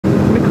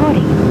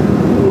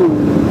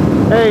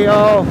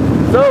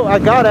So I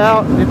got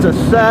out. It's a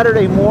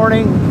Saturday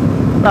morning,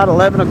 about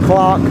 11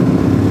 o'clock.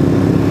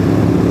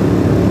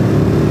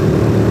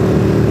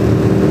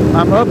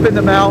 I'm up in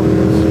the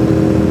mountains.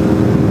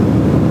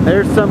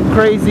 There's some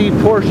crazy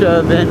Porsche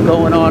event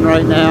going on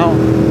right now.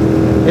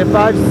 If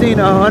I've seen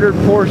 100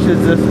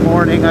 Porsches this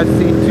morning, I've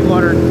seen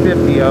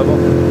 250 of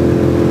them.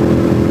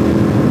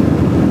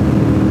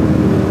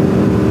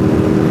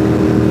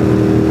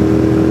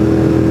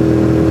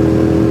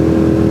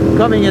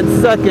 Coming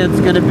in second is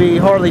going to be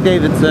Harley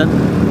Davidson.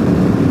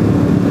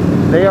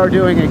 They are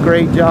doing a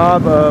great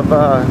job of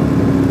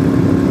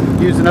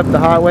using up the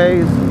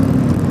highways.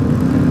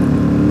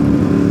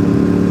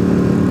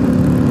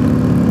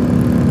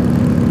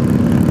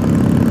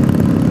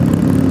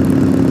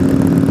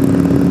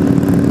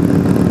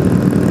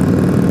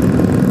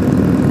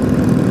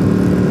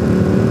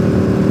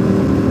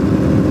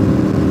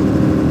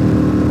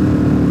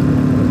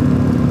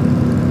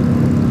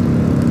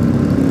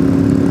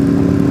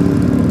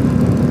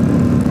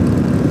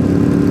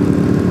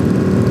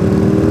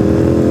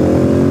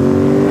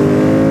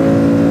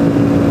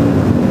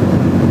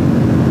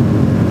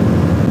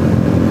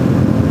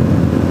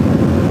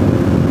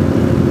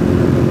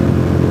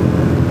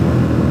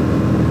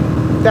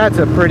 That's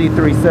a pretty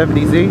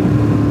 370Z.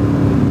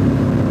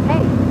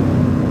 Hey.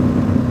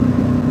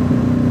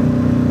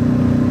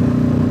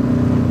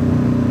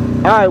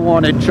 I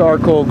wanted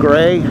charcoal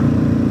gray,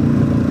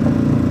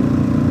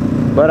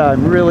 but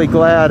I'm really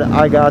glad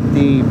I got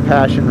the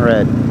passion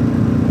red.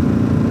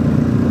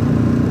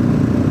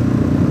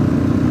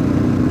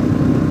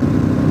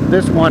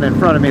 This one in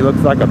front of me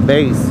looks like a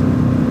base.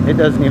 It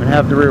doesn't even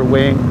have the rear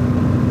wing.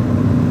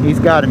 He's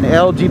got an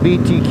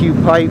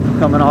LGBTQ pipe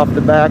coming off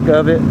the back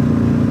of it.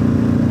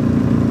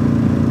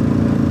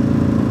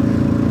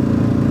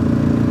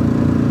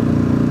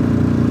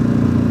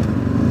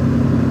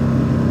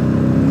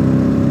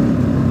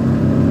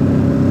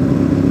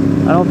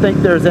 I don't think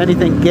there's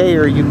anything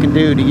gayer you can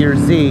do to your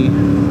Z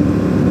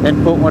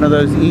than put one of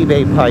those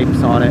eBay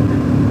pipes on it.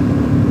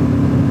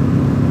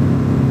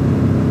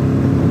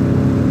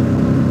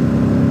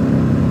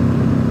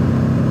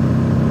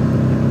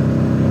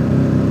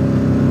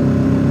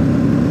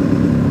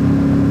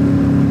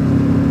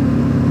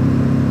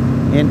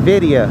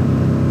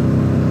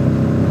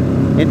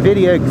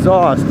 NVIDIA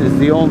exhaust is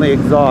the only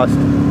exhaust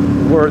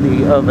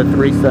worthy of a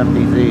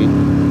 370Z.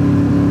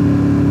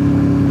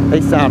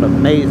 They sound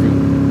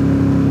amazing.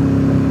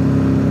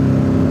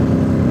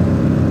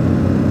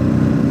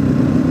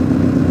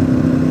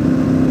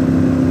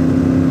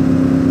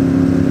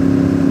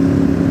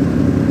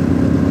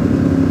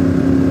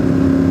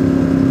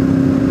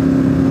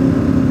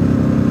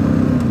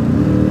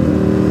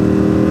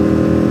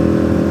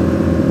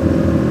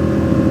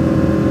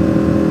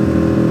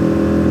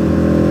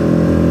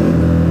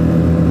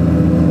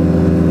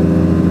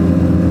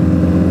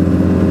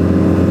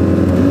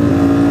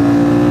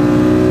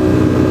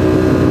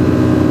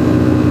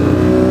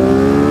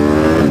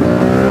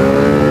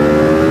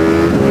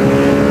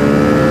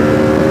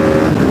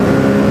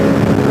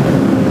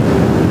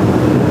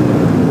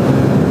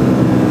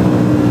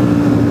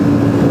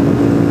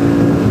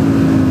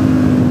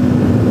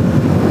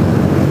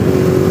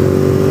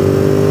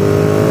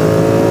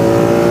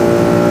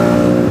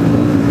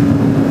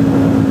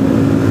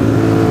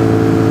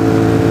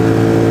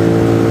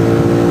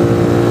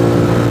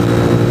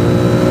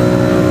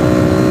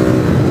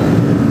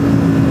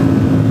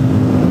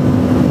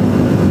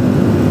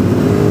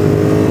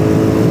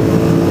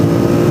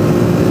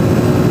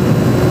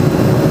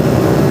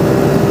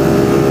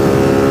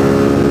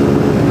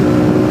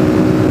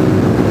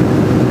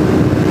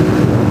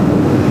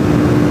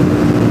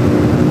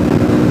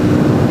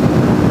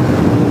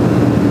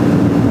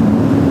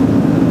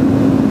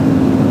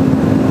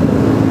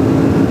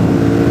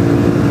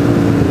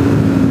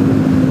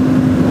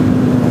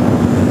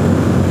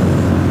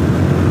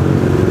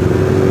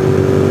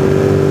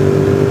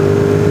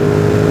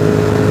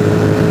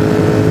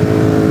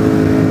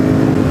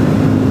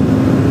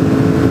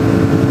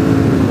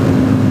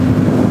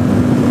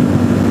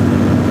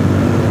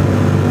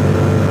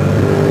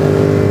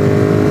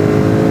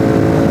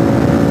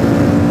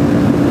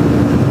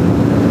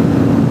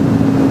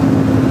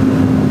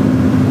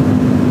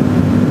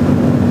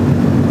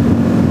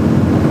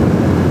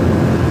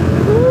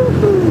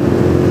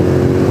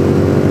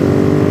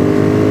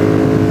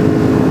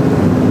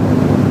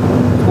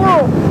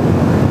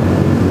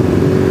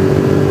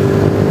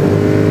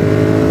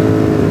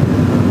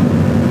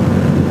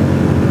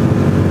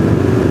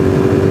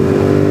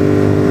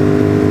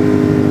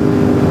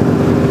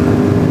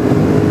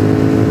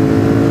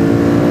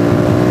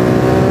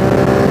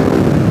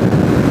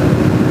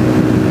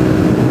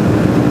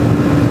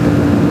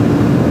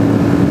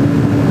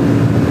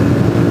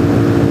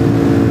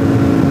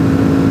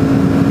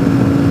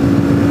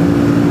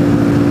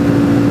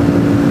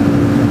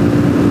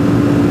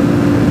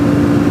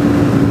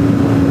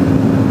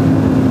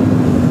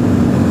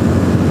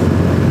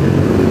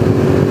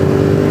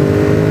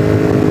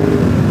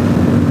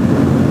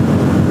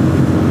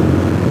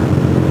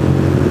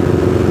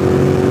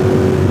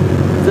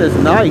 is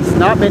nice.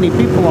 Not many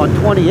people on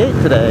 28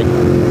 today.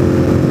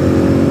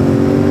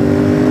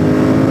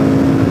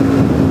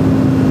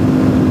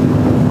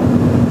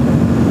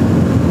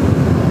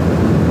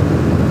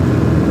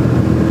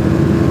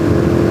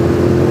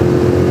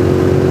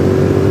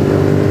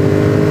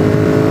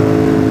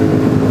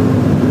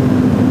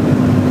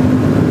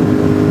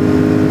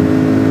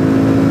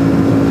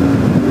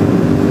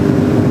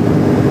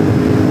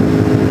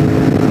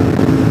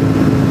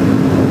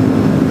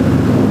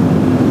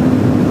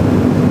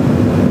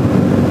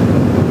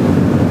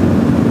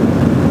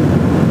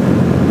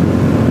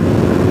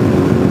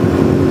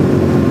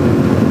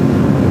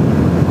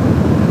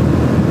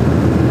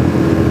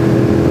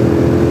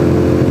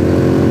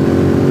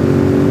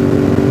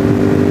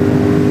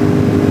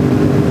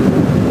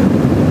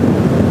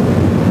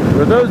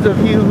 For those of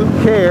you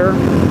who care,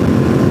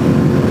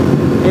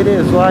 it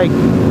is like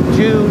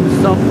June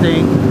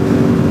something,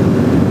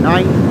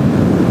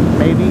 9th,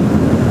 maybe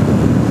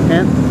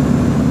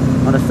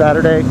 10th on a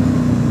Saturday,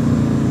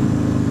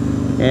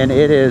 and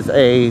it is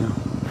a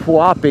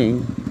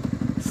whopping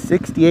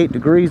 68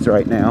 degrees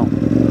right now.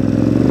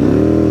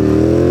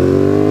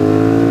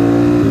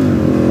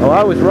 Oh,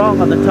 I was wrong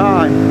on the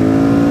time.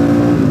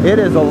 It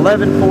is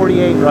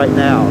 11:48 right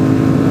now.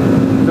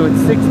 So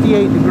it's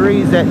 68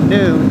 degrees at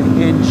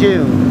noon in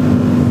June.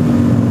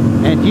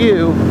 And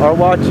you are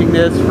watching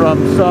this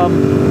from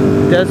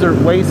some desert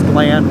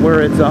wasteland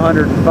where it's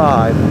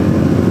 105.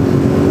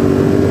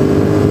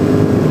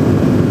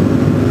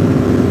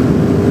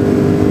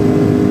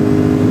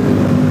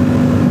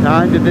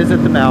 Time to visit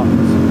the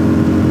mountains.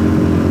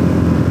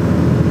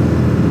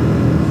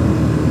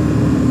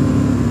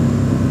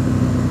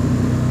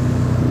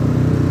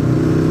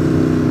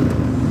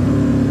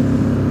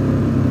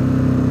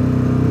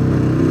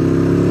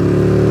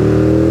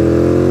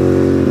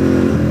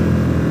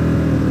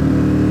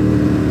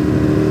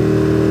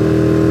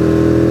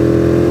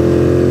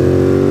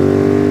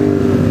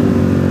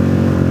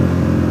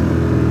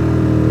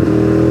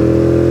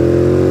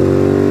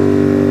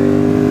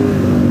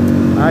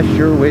 I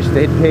sure wish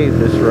they'd pave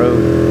this road.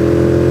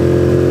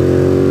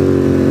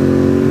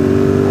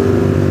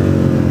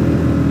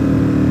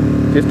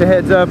 Just a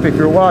heads up if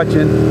you're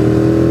watching,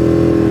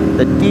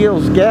 the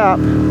Deals Gap,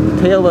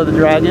 tail of the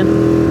dragon,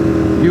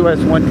 US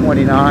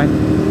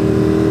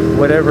 129,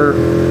 whatever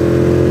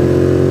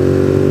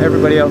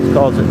everybody else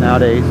calls it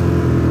nowadays,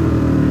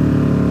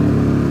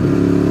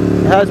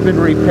 has been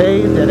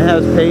repaved and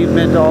has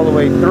pavement all the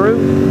way through.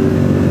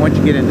 Once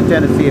you get into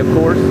Tennessee, of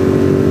course.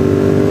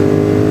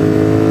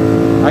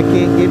 I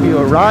can't give you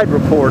a ride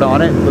report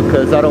on it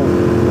because I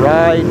don't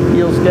ride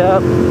Deals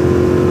Gap.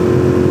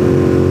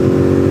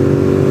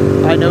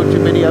 I know too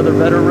many other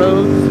better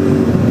roads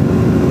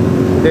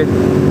that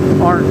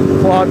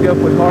aren't clogged up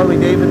with Harley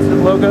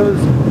Davidson logos,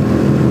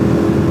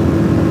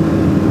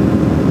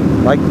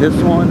 like this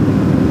one.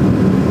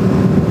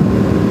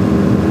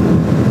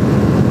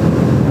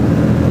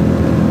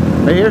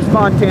 But here's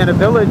Fontana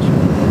Village.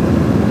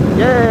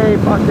 Yay,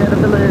 Fontana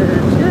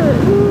Village! Yay,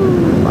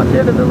 woo,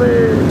 Fontana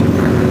Village!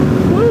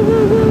 Woo,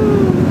 woo,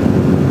 woo!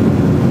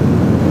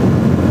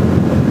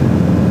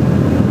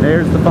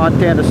 There's the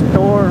Fontana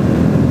store.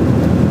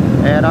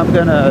 And I'm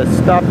gonna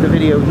stop the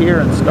video here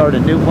and start a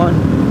new one.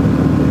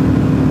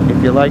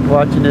 If you like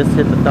watching this,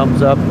 hit the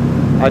thumbs up.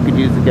 I could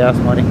use the gas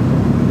money.